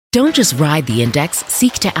Don't just ride the index,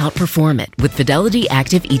 seek to outperform it with Fidelity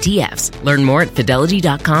Active ETFs. Learn more at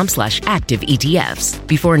fidelity.com/active ETFs.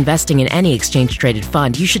 Before investing in any exchange-traded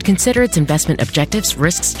fund, you should consider its investment objectives,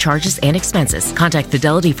 risks, charges, and expenses. Contact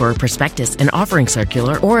Fidelity for a prospectus, an offering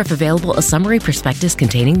circular, or if available, a summary prospectus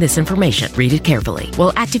containing this information. Read it carefully.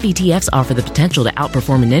 While active ETFs offer the potential to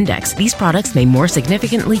outperform an index, these products may more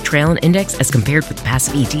significantly trail an index as compared with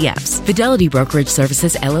passive ETFs. Fidelity Brokerage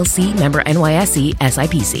Services, LLC, member NYSE,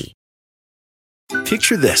 SIPC.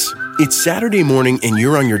 Picture this. It's Saturday morning and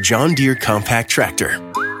you're on your John Deere compact tractor.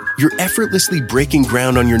 You're effortlessly breaking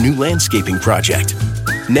ground on your new landscaping project.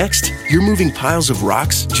 Next, you're moving piles of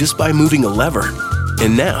rocks just by moving a lever.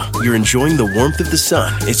 And now, you're enjoying the warmth of the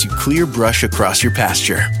sun as you clear brush across your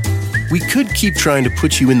pasture. We could keep trying to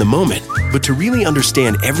put you in the moment, but to really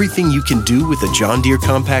understand everything you can do with a John Deere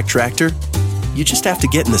compact tractor, you just have to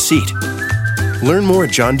get in the seat. Learn more at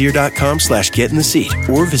johndeere.com/get-in-the-seat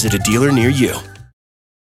or visit a dealer near you.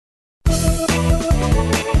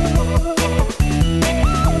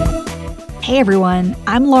 Hey everyone,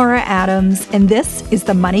 I'm Laura Adams, and this is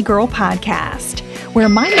the Money Girl Podcast, where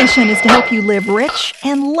my mission is to help you live rich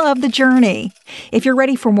and love the journey. If you're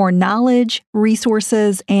ready for more knowledge,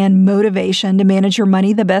 resources, and motivation to manage your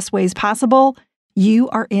money the best ways possible, you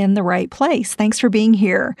are in the right place. Thanks for being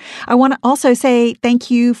here. I want to also say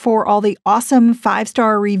thank you for all the awesome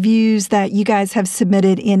 5-star reviews that you guys have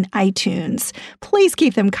submitted in iTunes. Please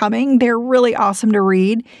keep them coming. They're really awesome to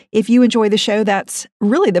read. If you enjoy the show, that's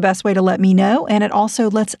really the best way to let me know. And it also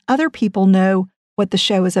lets other people know what the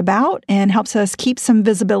show is about and helps us keep some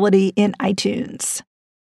visibility in iTunes.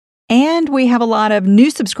 And we have a lot of new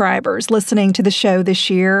subscribers listening to the show this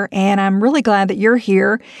year, and I'm really glad that you're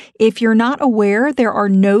here. If you're not aware, there are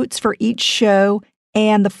notes for each show,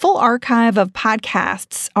 and the full archive of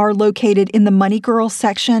podcasts are located in the Money Girl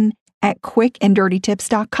section at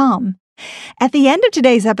quickanddirtytips.com. At the end of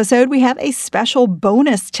today's episode, we have a special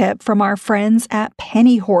bonus tip from our friends at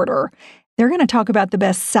Penny Hoarder. They're going to talk about the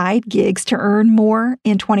best side gigs to earn more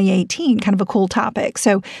in 2018, kind of a cool topic.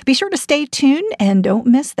 So be sure to stay tuned and don't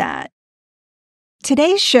miss that.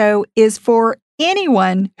 Today's show is for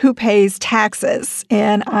anyone who pays taxes,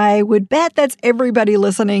 and I would bet that's everybody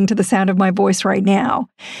listening to the sound of my voice right now.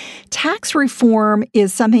 Tax reform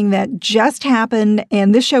is something that just happened,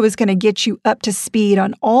 and this show is going to get you up to speed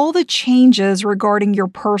on all the changes regarding your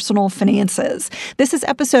personal finances. This is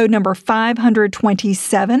episode number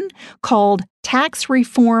 527, called Tax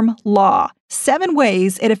Reform Law: 7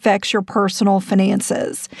 Ways It Affects Your Personal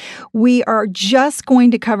Finances. We are just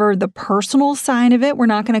going to cover the personal side of it. We're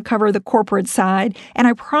not going to cover the corporate side. And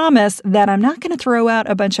I promise that I'm not going to throw out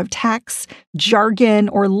a bunch of tax jargon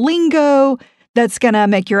or lingo that's going to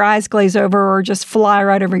make your eyes glaze over or just fly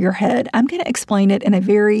right over your head. I'm going to explain it in a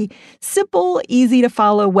very simple, easy to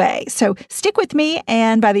follow way. So stick with me,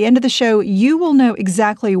 and by the end of the show, you will know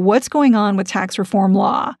exactly what's going on with tax reform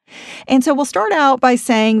law. And so we'll start out by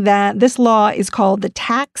saying that this law is called the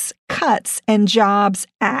Tax Cuts and Jobs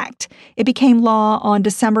Act. It became law on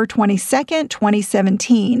December 22nd,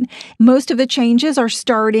 2017. Most of the changes are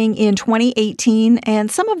starting in 2018, and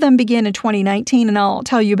some of them begin in 2019, and I'll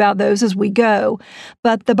tell you about those as we go.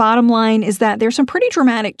 But the bottom line is that there's some pretty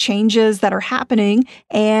dramatic changes that are happening,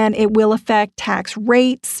 and it will affect tax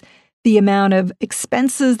rates, the amount of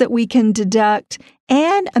expenses that we can deduct,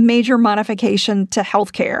 and a major modification to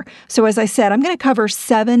healthcare. So as I said, I'm going to cover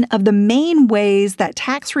 7 of the main ways that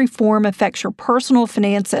tax reform affects your personal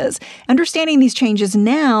finances. Understanding these changes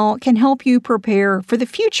now can help you prepare for the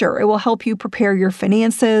future. It will help you prepare your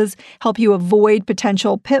finances, help you avoid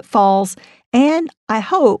potential pitfalls, and I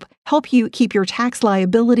hope help you keep your tax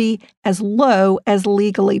liability as low as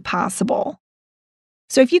legally possible.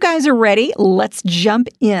 So if you guys are ready, let's jump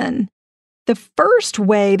in. The first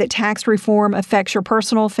way that tax reform affects your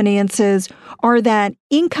personal finances are that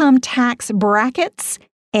income tax brackets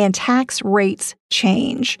and tax rates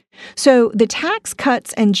change. So the Tax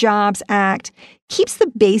Cuts and Jobs Act keeps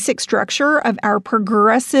the basic structure of our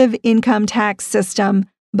progressive income tax system,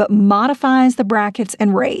 but modifies the brackets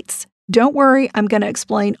and rates. Don't worry, I'm going to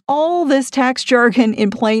explain all this tax jargon in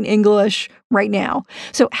plain English right now.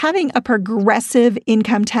 So having a progressive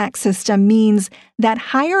income tax system means that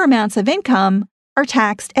higher amounts of income are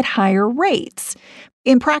taxed at higher rates.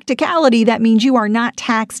 In practicality, that means you are not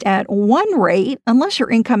taxed at one rate unless your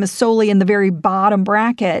income is solely in the very bottom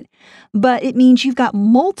bracket. but it means you've got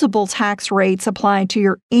multiple tax rates applied to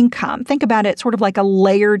your income. Think about it sort of like a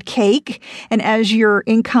layered cake. And as your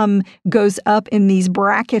income goes up in these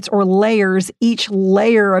brackets or layers, each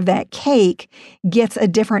layer of that cake gets a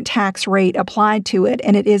different tax rate applied to it.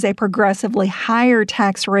 And it is a progressively higher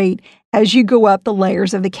tax rate as you go up the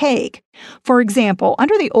layers of the cake. For example,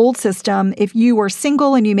 under the old system, if you were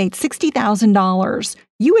single and you made $60,000,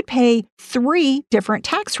 you would pay 3 different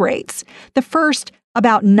tax rates. The first,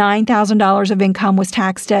 about $9,000 of income, was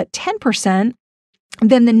taxed at 10%.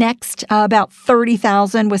 Then the next, about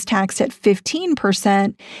 $30,000 was taxed at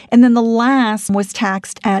 15%. And then the last was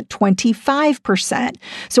taxed at 25%.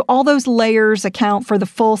 So all those layers account for the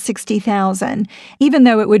full $60,000, even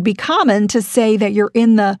though it would be common to say that you're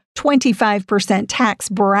in the 25% tax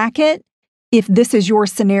bracket if this is your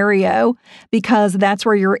scenario, because that's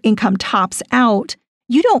where your income tops out.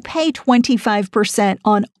 You don't pay 25%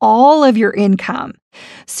 on all of your income.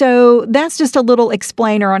 So that's just a little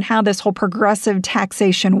explainer on how this whole progressive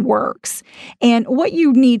taxation works. And what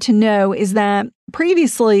you need to know is that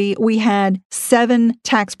previously we had 7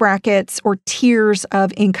 tax brackets or tiers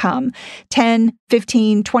of income: 10,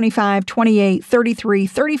 15, 25, 28, 33,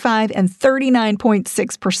 35, and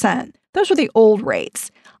 39.6%. Those were the old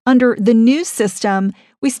rates. Under the new system,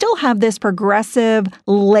 we still have this progressive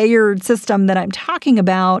layered system that I'm talking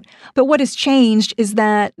about, but what has changed is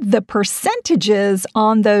that the percentages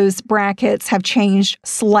on those brackets have changed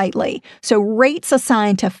slightly. So rates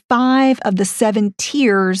assigned to 5 of the 7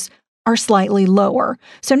 tiers are slightly lower.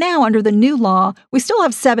 So now under the new law, we still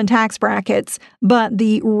have 7 tax brackets, but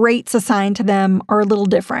the rates assigned to them are a little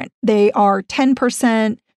different. They are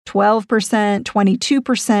 10%, 12%,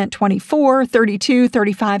 22%, 24%, 32%,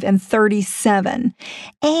 35%, and 37%.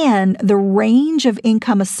 And the range of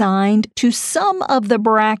income assigned to some of the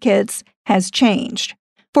brackets has changed.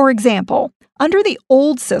 For example, under the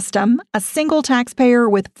old system, a single taxpayer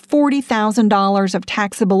with $40,000 of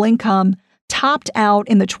taxable income topped out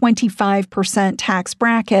in the 25% tax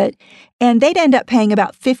bracket, and they'd end up paying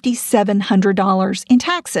about $5,700 in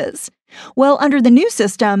taxes. Well, under the new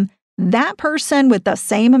system, that person with the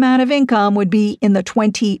same amount of income would be in the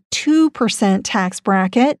 22% tax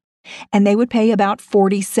bracket, and they would pay about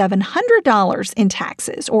 $4,700 in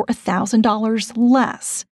taxes, or $1,000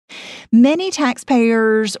 less. Many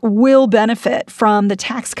taxpayers will benefit from the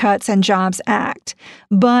Tax Cuts and Jobs Act,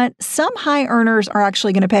 but some high earners are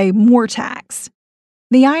actually going to pay more tax.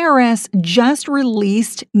 The IRS just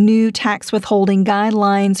released new tax withholding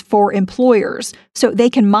guidelines for employers so they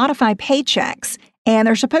can modify paychecks, and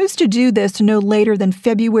they're supposed to do this no later than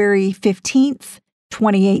February 15th,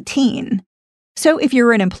 2018. So if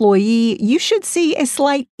you're an employee, you should see a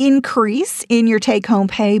slight increase in your take-home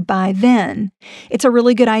pay by then. It's a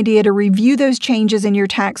really good idea to review those changes in your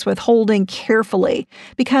tax withholding carefully,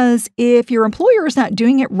 because if your employer is not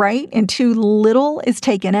doing it right and too little is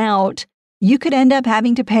taken out, you could end up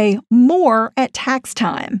having to pay more at tax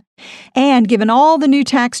time. And given all the new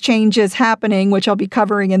tax changes happening, which I'll be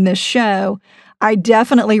covering in this show, I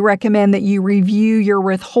definitely recommend that you review your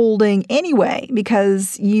withholding anyway,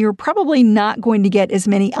 because you're probably not going to get as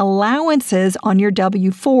many allowances on your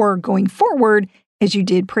W-4 going forward as you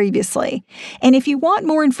did previously. And if you want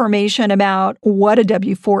more information about what a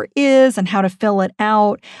W-4 is and how to fill it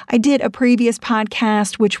out, I did a previous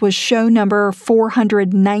podcast, which was show number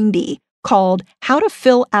 490, called How to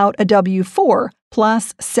Fill Out a W-4,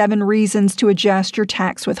 plus 7 reasons to adjust your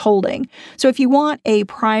tax withholding. So if you want a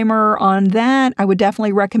primer on that, I would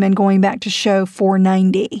definitely recommend going back to show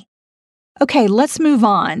 490. Okay, let's move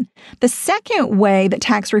on. The second way that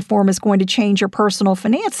tax reform is going to change your personal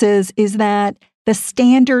finances is that the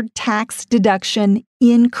standard tax deduction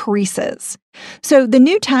increases. So the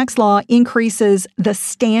new tax law increases the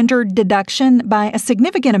standard deduction by a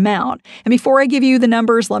significant amount. And before I give you the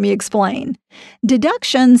numbers, let me explain.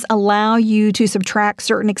 Deductions allow you to subtract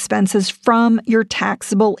certain expenses from your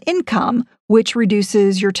taxable income, which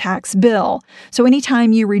reduces your tax bill. So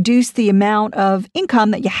anytime you reduce the amount of income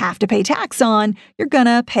that you have to pay tax on, you're going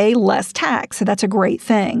to pay less tax. So that's a great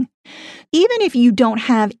thing. Even if you don't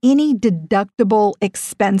have any deductible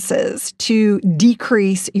expenses to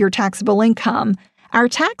decrease your taxable income, our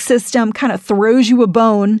tax system kind of throws you a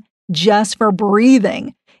bone just for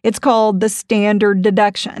breathing. It's called the standard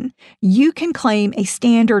deduction. You can claim a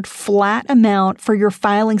standard flat amount for your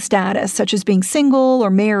filing status, such as being single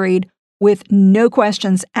or married, with no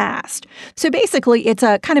questions asked. So basically, it's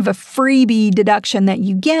a kind of a freebie deduction that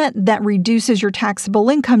you get that reduces your taxable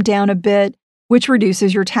income down a bit, which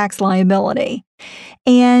reduces your tax liability.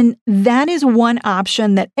 And that is one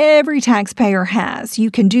option that every taxpayer has. You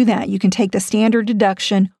can do that. You can take the standard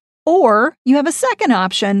deduction, Or you have a second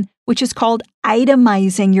option, which is called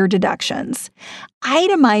itemizing your deductions.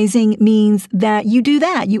 Itemizing means that you do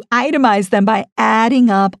that. You itemize them by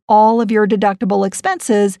adding up all of your deductible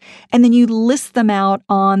expenses, and then you list them out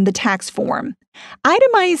on the tax form.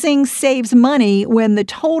 Itemizing saves money when the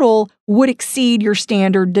total would exceed your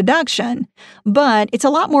standard deduction, but it's a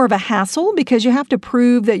lot more of a hassle because you have to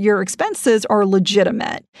prove that your expenses are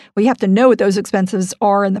legitimate. Well, you have to know what those expenses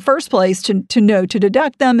are in the first place to know to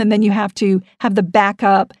deduct them, and then you have to have the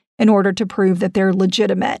backup in order to prove that they're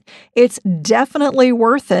legitimate. It's definitely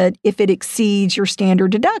worth it if it exceeds your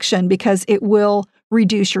standard deduction because it will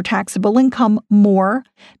reduce your taxable income more,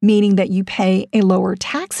 meaning that you pay a lower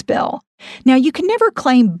tax bill. Now, you can never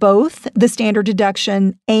claim both the standard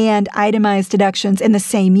deduction and itemized deductions in the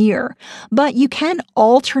same year, but you can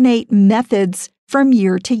alternate methods from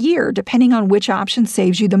year to year, depending on which option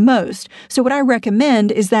saves you the most. So what I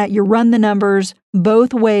recommend is that you run the numbers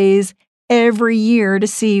both ways every year to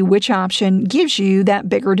see which option gives you that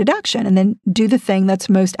bigger deduction, and then do the thing that's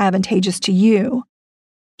most advantageous to you.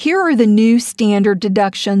 Here are the new standard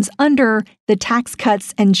deductions under the Tax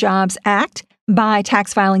Cuts and Jobs Act by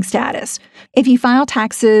tax filing status. If you file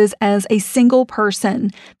taxes as a single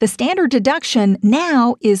person, the standard deduction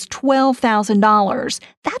now is $12,000.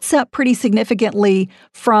 That's up pretty significantly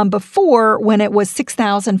from before when it was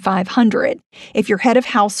 $6,500. If you're head of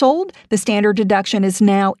household, the standard deduction is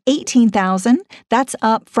now $18,000. That's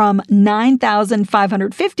up from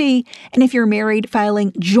 $9,550. And if you're married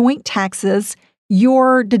filing joint taxes,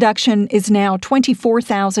 your deduction is now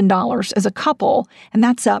 $24,000 as a couple, and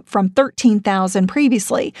that's up from $13,000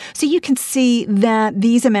 previously. So you can see that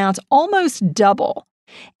these amounts almost double.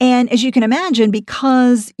 And as you can imagine,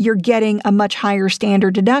 because you're getting a much higher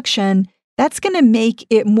standard deduction, that's going to make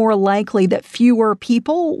it more likely that fewer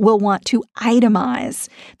people will want to itemize.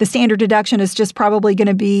 The standard deduction is just probably going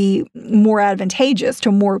to be more advantageous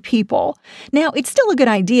to more people. Now, it's still a good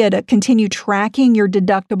idea to continue tracking your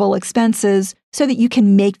deductible expenses so that you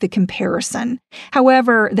can make the comparison.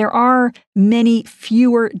 However, there are many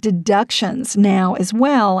fewer deductions now as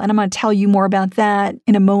well, and I'm going to tell you more about that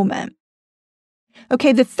in a moment.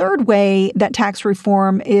 Okay, the third way that tax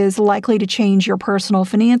reform is likely to change your personal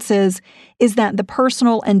finances is that the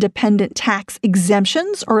personal and dependent tax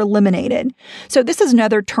exemptions are eliminated. So this is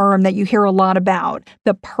another term that you hear a lot about,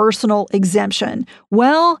 the personal exemption.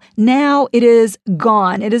 Well, now it is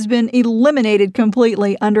gone. It has been eliminated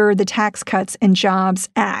completely under the Tax Cuts and Jobs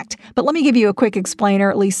Act. But let me give you a quick explainer,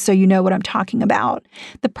 at least so you know what I'm talking about.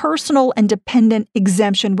 The personal and dependent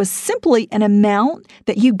exemption was simply an amount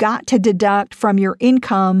that you got to deduct from your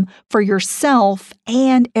income for yourself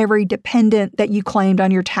and every dependent that you claimed on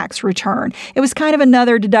your tax return. It was kind of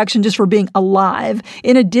another deduction just for being alive,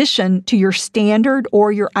 in addition to your standard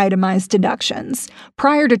or your itemized deductions.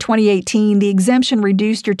 Prior to 2018, the exemption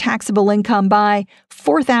reduced your taxable income by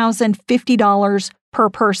 $4,050 per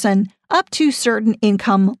person up to certain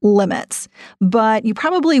income limits. But you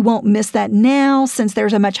probably won't miss that now since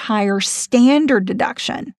there's a much higher standard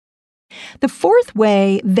deduction. The fourth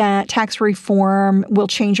way that tax reform will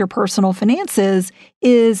change your personal finances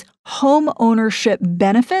is home ownership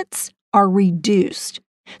benefits are reduced.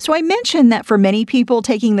 So I mentioned that for many people,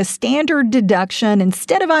 taking the standard deduction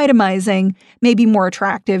instead of itemizing may be more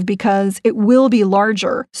attractive because it will be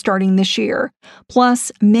larger starting this year.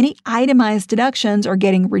 Plus, many itemized deductions are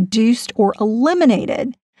getting reduced or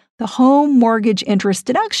eliminated. The home mortgage interest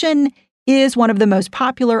deduction is one of the most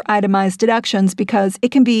popular itemized deductions because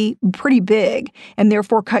it can be pretty big and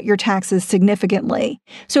therefore cut your taxes significantly.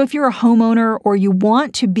 So if you're a homeowner or you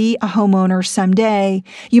want to be a homeowner someday,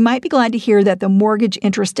 you might be glad to hear that the mortgage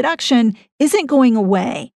interest deduction isn't going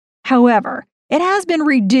away. However, it has been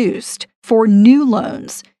reduced for new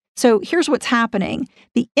loans. So here's what's happening.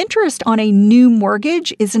 The interest on a new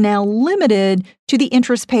mortgage is now limited to the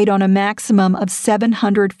interest paid on a maximum of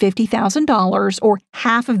 $750,000, or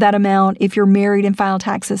half of that amount if you're married and file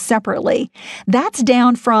taxes separately. That's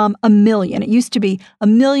down from $1 million. It used to be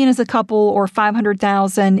 $1 million as a couple or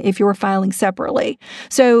 $500,000 if you were filing separately.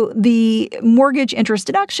 So the mortgage interest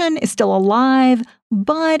deduction is still alive,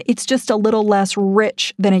 but it's just a little less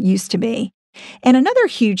rich than it used to be. And another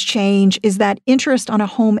huge change is that interest on a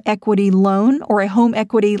home equity loan or a home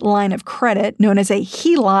equity line of credit, known as a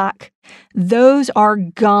HELOC, those are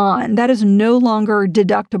gone. That is no longer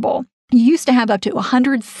deductible. You used to have up to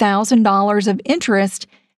 $100,000 of interest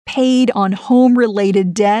paid on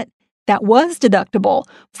home-related debt that was deductible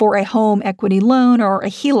for a home equity loan or a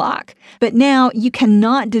HELOC. But now you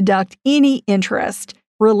cannot deduct any interest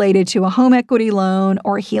related to a home equity loan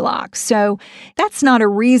or HELOC. So that's not a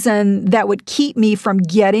reason that would keep me from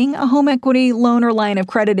getting a home equity loan or line of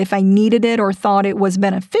credit if I needed it or thought it was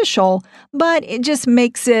beneficial, but it just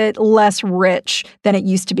makes it less rich than it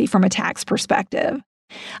used to be from a tax perspective.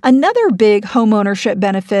 Another big homeownership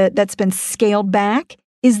benefit that's been scaled back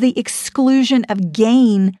is the exclusion of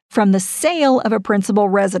gain from the sale of a principal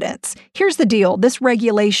residence. Here's the deal. This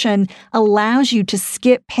regulation allows you to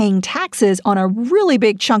skip paying taxes on a really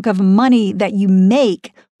big chunk of money that you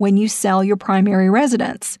make when you sell your primary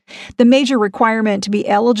residence. The major requirement to be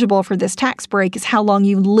eligible for this tax break is how long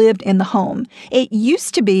you lived in the home. It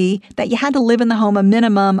used to be that you had to live in the home a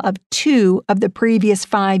minimum of 2 of the previous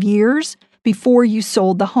 5 years before you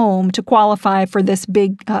sold the home to qualify for this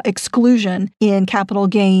big exclusion in capital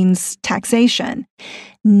gains taxation.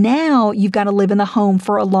 Now you've got to live in the home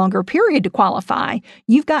for a longer period to qualify.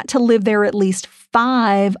 You've got to live there at least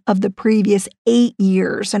 5 of the previous 8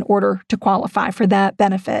 years in order to qualify for that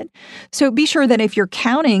benefit. So be sure that if you're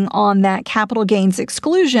counting on that capital gains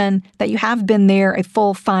exclusion, that you have been there a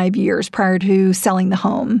full 5 years prior to selling the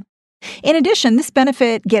home. In addition, this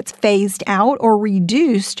benefit gets phased out or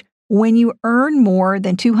reduced when you earn more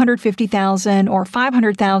than $250,000 or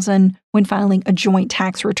 $500,000 when filing a joint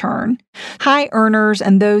tax return. High earners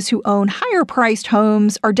and those who own higher-priced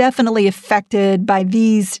homes are definitely affected by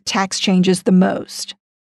these tax changes the most.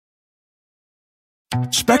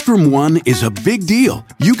 Spectrum One is a big deal.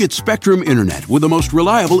 You get Spectrum Internet with the most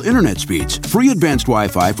reliable internet speeds, free advanced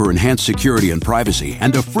Wi-Fi for enhanced security and privacy,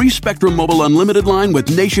 and a free Spectrum Mobile Unlimited line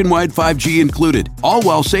with nationwide 5G included, all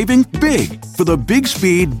while saving big. For the big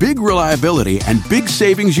speed, big reliability, and big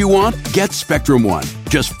savings you want, get Spectrum One.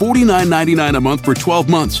 Just $49.99 a month for 12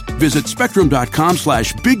 months. Visit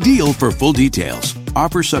spectrum.com/big deal for full details.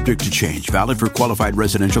 Offer subject to change. Valid for qualified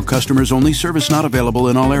residential customers only. Service not available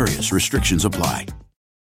in all areas. Restrictions apply.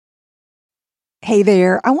 Hey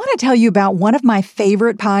there, I want to tell you about one of my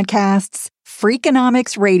favorite podcasts,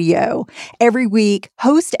 Freakonomics Radio. Every week,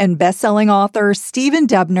 host and best-selling author Stephen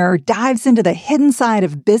Dubner dives into the hidden side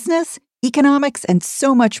of business, economics, and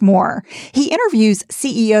so much more. He interviews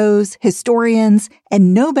CEOs, historians,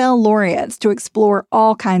 and Nobel laureates to explore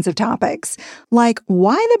all kinds of topics, like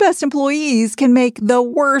why the best employees can make the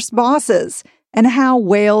worst bosses, and how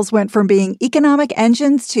whales went from being economic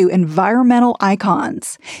engines to environmental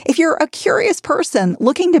icons. If you're a curious person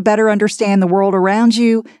looking to better understand the world around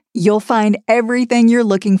you, you'll find everything you're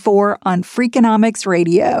looking for on Freakonomics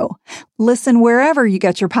Radio. Listen wherever you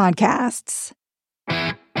get your podcasts.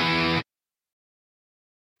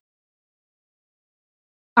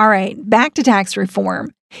 All right, back to tax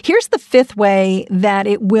reform. Here's the 5th way that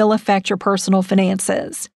it will affect your personal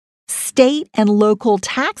finances. State and local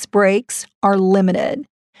tax breaks are limited.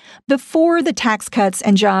 Before the Tax Cuts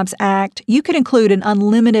and Jobs Act, you could include an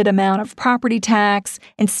unlimited amount of property tax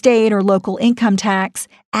and state or local income tax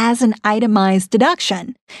as an itemized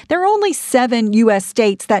deduction. There are only 7 U.S.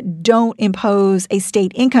 states that don't impose a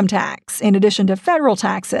state income tax in addition to federal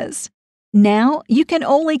taxes. Now, you can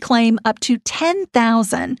only claim up to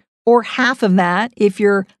 $10,000 or half of that if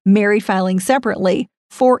you're married filing separately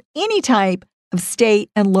for any type of state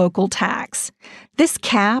and local tax. This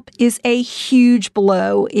cap is a huge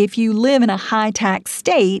blow if you live in a high-tax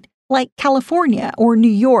state like California or New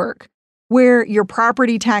York, where your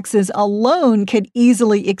property taxes alone could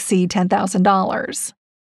easily exceed $10,000.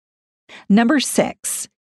 Number 6,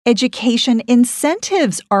 education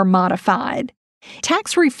incentives are modified.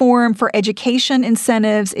 Tax reform for education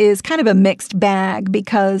incentives is kind of a mixed bag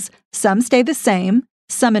because some stay the same,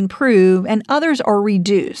 some improve, and others are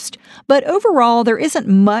reduced. But overall, there isn't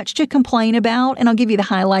much to complain about, and I'll give you the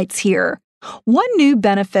highlights here. One new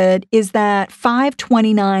benefit is that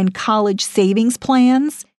 529 college savings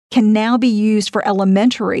plans can now be used for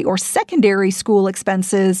elementary or secondary school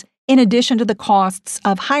expenses in addition to the costs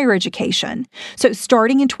of higher education. So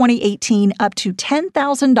starting in 2018, up to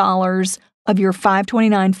 $10,000 of your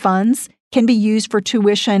 529 funds can be used for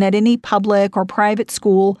tuition at any public or private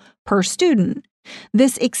school per student.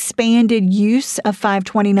 This expanded use of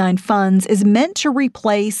 529 funds is meant to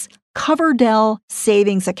replace Coverdell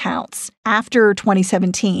savings accounts. After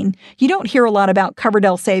 2017, you don't hear a lot about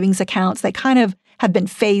Coverdell savings accounts. They kind of have been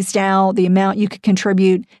phased out. The amount you could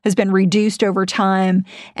contribute has been reduced over time,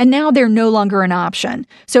 and now they're no longer an option.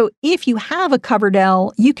 So if you have a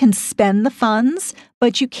Coverdell, you can spend the funds,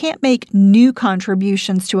 but you can't make new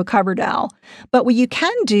contributions to a Coverdell. But what you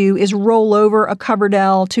can do is roll over a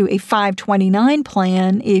Coverdell to a 529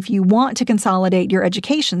 plan if you want to consolidate your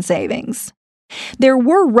education savings. There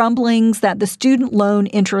were rumblings that the student loan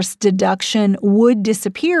interest deduction would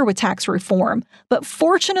disappear with tax reform, but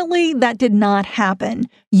fortunately, that did not happen.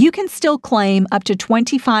 You can still claim up to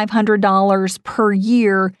 $2,500 per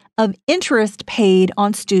year of interest paid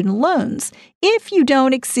on student loans if you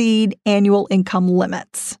don't exceed annual income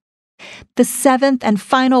limits. The seventh and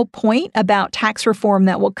final point about tax reform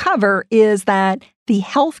that we'll cover is that the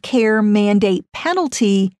healthcare mandate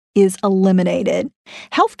penalty is eliminated.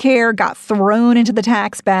 Healthcare got thrown into the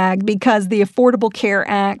tax bag because the Affordable Care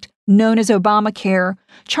Act, known as Obamacare,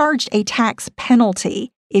 charged a tax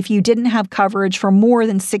penalty if you didn't have coverage for more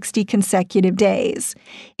than 60 consecutive days.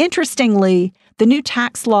 Interestingly, the new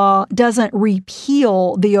tax law doesn't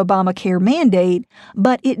repeal the Obamacare mandate,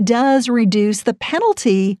 but it does reduce the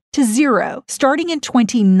penalty to zero starting in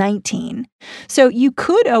 2019. So you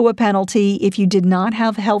could owe a penalty if you did not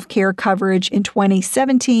have health care coverage in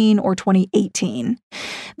 2017 or 2018.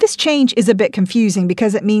 This change is a bit confusing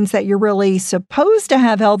because it means that you're really supposed to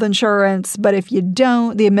have health insurance, but if you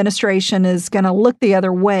don't, the administration is going to look the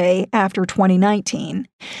other way after 2019.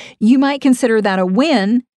 You might consider that a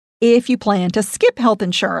win if you plan to skip health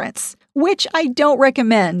insurance, which I don't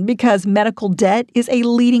recommend because medical debt is a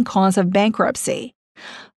leading cause of bankruptcy.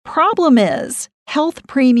 Problem is, health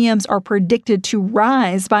premiums are predicted to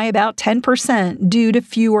rise by about 10% due to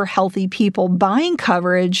fewer healthy people buying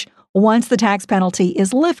coverage once the tax penalty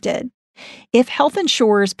is lifted. If health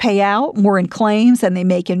insurers pay out more in claims than they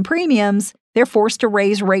make in premiums, they're forced to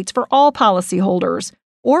raise rates for all policyholders,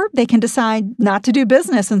 or they can decide not to do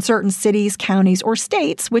business in certain cities, counties, or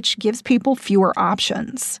states, which gives people fewer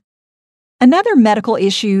options. Another medical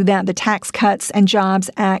issue that the Tax Cuts and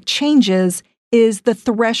Jobs Act changes is the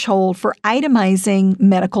threshold for itemizing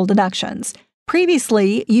medical deductions.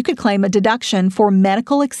 Previously, you could claim a deduction for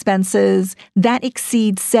medical expenses that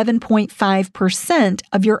exceed 7.5%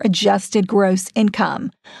 of your adjusted gross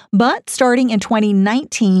income. But starting in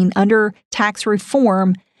 2019, under tax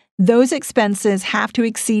reform, those expenses have to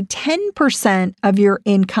exceed 10% of your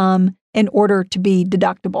income in order to be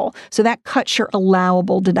deductible. So that cuts your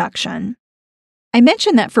allowable deduction. I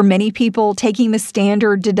mentioned that for many people, taking the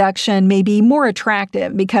standard deduction may be more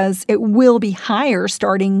attractive because it will be higher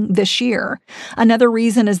starting this year. Another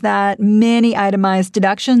reason is that many itemized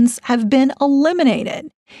deductions have been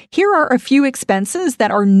eliminated. Here are a few expenses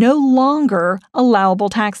that are no longer allowable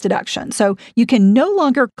tax deductions. So you can no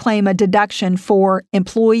longer claim a deduction for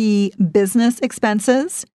employee business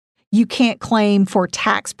expenses. You can't claim for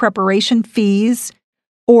tax preparation fees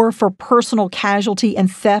or for personal casualty and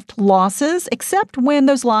theft losses, except when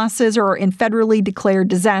those losses are in federally declared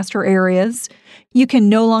disaster areas. You can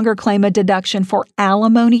no longer claim a deduction for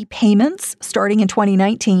alimony payments starting in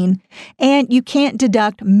 2019, and you can't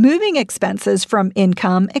deduct moving expenses from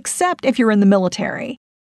income except if you're in the military.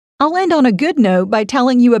 I'll end on a good note by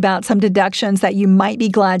telling you about some deductions that you might be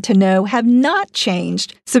glad to know have not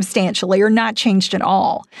changed substantially or not changed at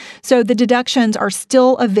all. So the deductions are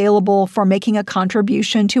still available for making a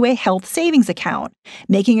contribution to a health savings account,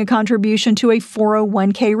 making a contribution to a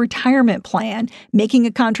 401k retirement plan, making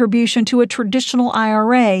a contribution to a traditional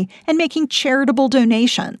IRA, and making charitable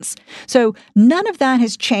donations. So none of that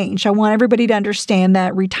has changed. I want everybody to understand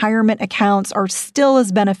that retirement accounts are still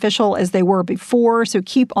as beneficial as they were before, so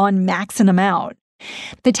keep on maxing them out.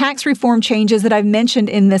 The tax reform changes that I've mentioned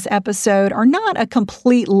in this episode are not a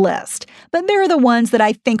complete list, but they're the ones that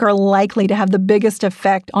I think are likely to have the biggest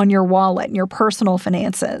effect on your wallet and your personal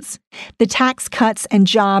finances. The Tax Cuts and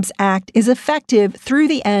Jobs Act is effective through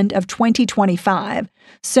the end of 2025.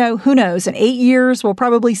 So who knows, in 8 years, we'll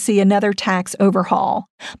probably see another tax overhaul.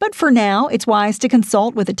 But for now, it's wise to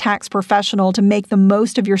consult with a tax professional to make the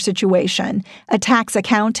most of your situation. A tax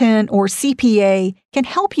accountant or CPA can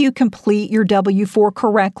help you complete your W-4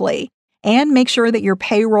 correctly and make sure that your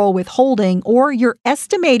payroll withholding or your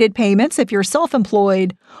estimated payments, if you're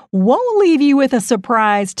self-employed, won't leave you with a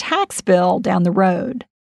surprise tax bill down the road.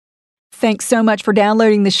 Thanks so much for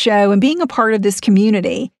downloading the show and being a part of this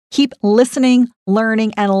community. Keep listening,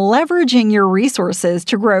 learning, and leveraging your resources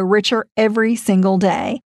to grow richer every single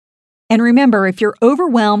day. And remember, if you're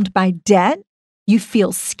overwhelmed by debt, you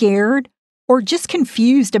feel scared, or just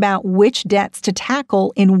confused about which debts to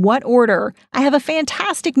tackle in what order, I have a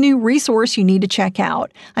fantastic new resource you need to check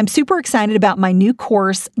out. I'm super excited about my new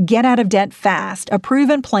course, Get Out of Debt Fast, a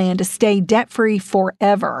proven plan to stay debt-free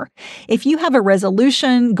forever. If you have a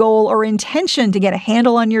resolution, goal, or intention to get a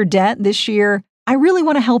handle on your debt this year, I really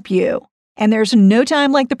want to help you. And there's no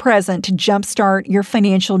time like the present to jumpstart your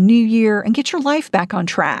financial new year and get your life back on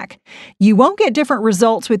track. You won't get different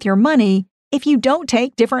results with your money. if you don't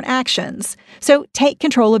take different actions. So take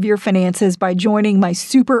control of your finances by joining my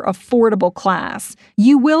super affordable class.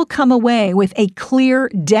 You will come away with a clear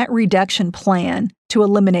debt reduction plan to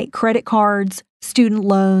eliminate credit cards, student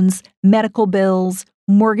loans, medical bills,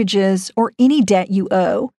 mortgages, or any debt you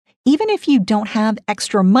owe, even if you don't have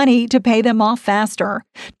extra money to pay them off faster.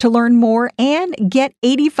 To learn more and get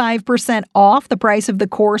 85% off the price of the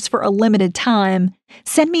course for a limited time,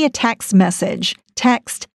 send me a text message.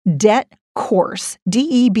 Text DEBT Course,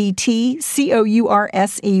 DEBTCOURSE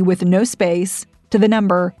with no space, to the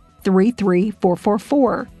number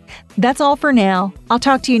 33444. That's all for now. I'll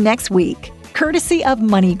talk to you next week, courtesy of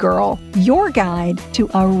Money Girl, your guide to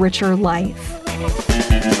a richer life.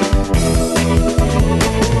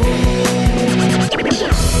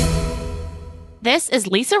 This is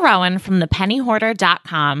Lisa Rowan from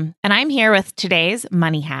thepennyhoarder.com, and I'm here with today's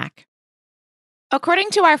money hack. According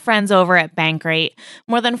to our friends over at Bankrate,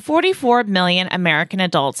 more than 44 million American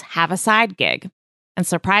adults have a side gig. And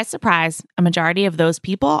surprise, surprise, a majority of those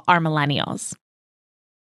people are millennials.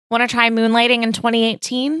 Want to try moonlighting in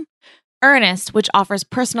 2018? Earnest, which offers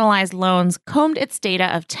personalized loans, combed its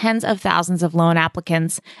data of tens of thousands of loan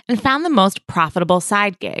applicants and found the most profitable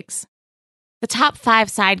side gigs. The top 5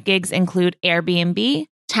 side gigs include Airbnb,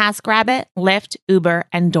 TaskRabbit, Lyft, Uber,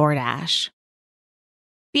 and DoorDash.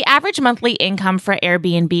 The average monthly income for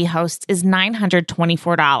Airbnb hosts is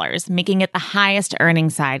 $924, making it the highest earning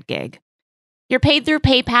side gig. You're paid through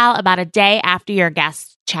PayPal about a day after your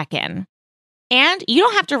guests check in. And you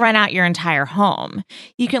don't have to rent out your entire home.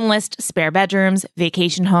 You can list spare bedrooms,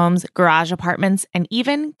 vacation homes, garage apartments, and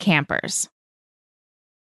even campers.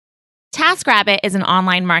 TaskRabbit is an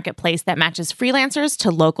online marketplace that matches freelancers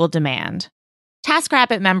to local demand.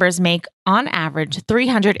 TaskRabbit members make, on average,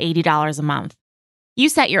 $380 a month. You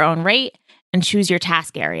set your own rate and choose your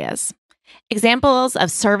task areas. Examples of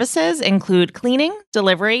services include cleaning,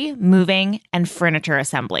 delivery, moving, and furniture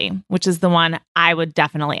assembly, which is the one I would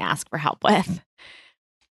definitely ask for help with.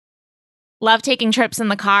 Love taking trips in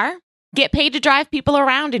the car? Get paid to drive people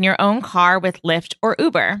around in your own car with Lyft or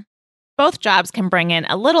Uber. Both jobs can bring in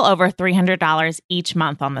a little over $300 each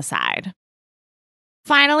month on the side.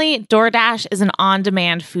 Finally, DoorDash is an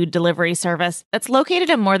on-demand food delivery service that's located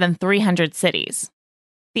in more than 300 cities.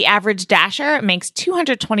 The average Dasher makes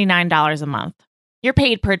 $229 a month. You're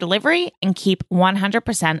paid per delivery and keep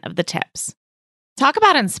 100% of the tips. Talk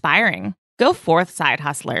about inspiring. Go forth, side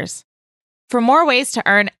hustlers. For more ways to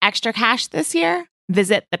earn extra cash this year,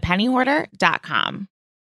 visit thepennyhoarder.com.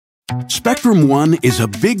 Spectrum One is a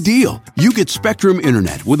big deal. You get Spectrum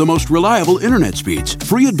Internet with the most reliable internet speeds,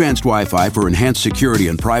 free advanced Wi-Fi for enhanced security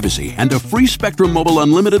and privacy, and a free Spectrum Mobile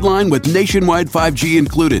Unlimited line with nationwide 5G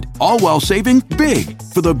included, all while saving big.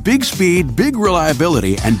 For the big speed, big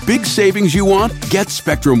reliability, and big savings you want, get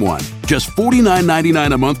Spectrum One. Just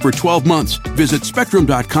 $49.99 a month for 12 months. Visit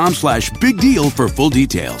spectrum.com/big deal for full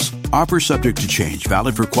details. Offer subject to change.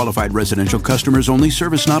 Valid for qualified residential customers only.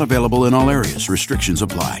 Service not available in all areas. Restrictions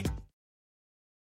apply.